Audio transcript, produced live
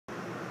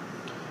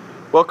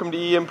Welcome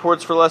to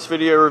Imports for Less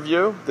video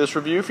review. This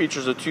review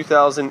features a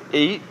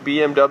 2008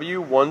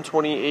 BMW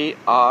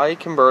 128i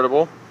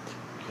convertible.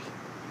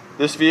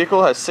 This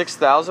vehicle has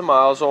 6,000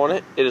 miles on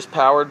it. It is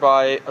powered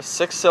by a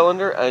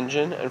 6-cylinder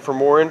engine, and for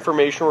more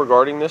information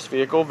regarding this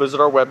vehicle, visit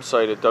our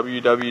website at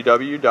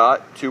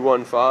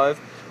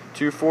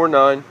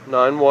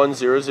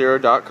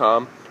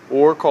www.215-249-9100.com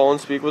or call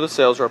and speak with a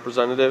sales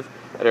representative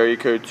at area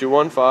code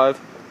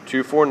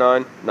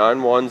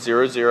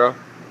 215-249-9100.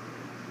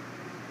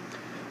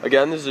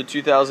 Again, this is a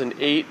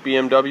 2008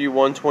 BMW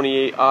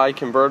 128i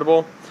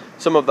convertible.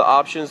 Some of the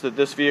options that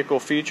this vehicle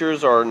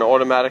features are an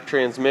automatic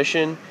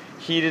transmission,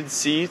 heated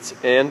seats,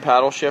 and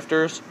paddle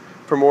shifters.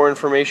 For more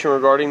information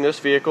regarding this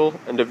vehicle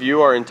and to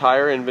view our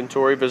entire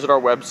inventory, visit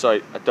our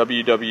website at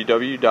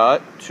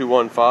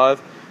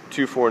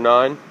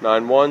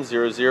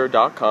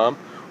www.215-249-9100.com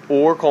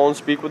or call and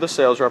speak with a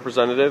sales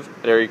representative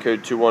at area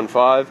code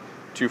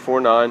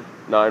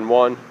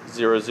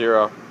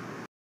 215-249-9100.